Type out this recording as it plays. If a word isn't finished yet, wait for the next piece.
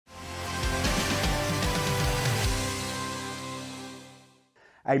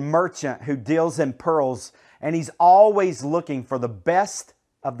a merchant who deals in pearls, and he's always looking for the best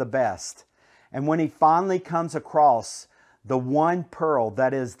of the best. And when he finally comes across the one pearl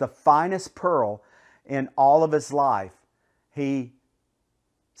that is the finest pearl in all of his life, he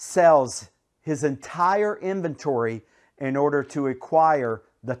sells his entire inventory in order to acquire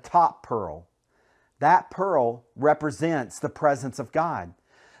the top pearl. That pearl represents the presence of God.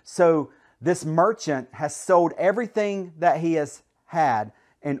 So this merchant has sold everything that he has had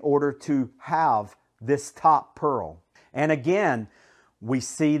in order to have this top pearl. And again, we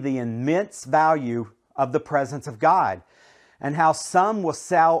see the immense value of the presence of God and how some will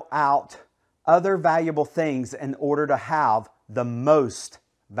sell out other valuable things in order to have the most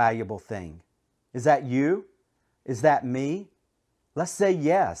valuable thing. Is that you? Is that me? Let's say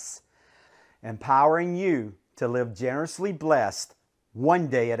yes. Empowering you to live generously blessed one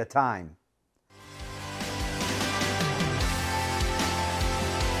day at a time.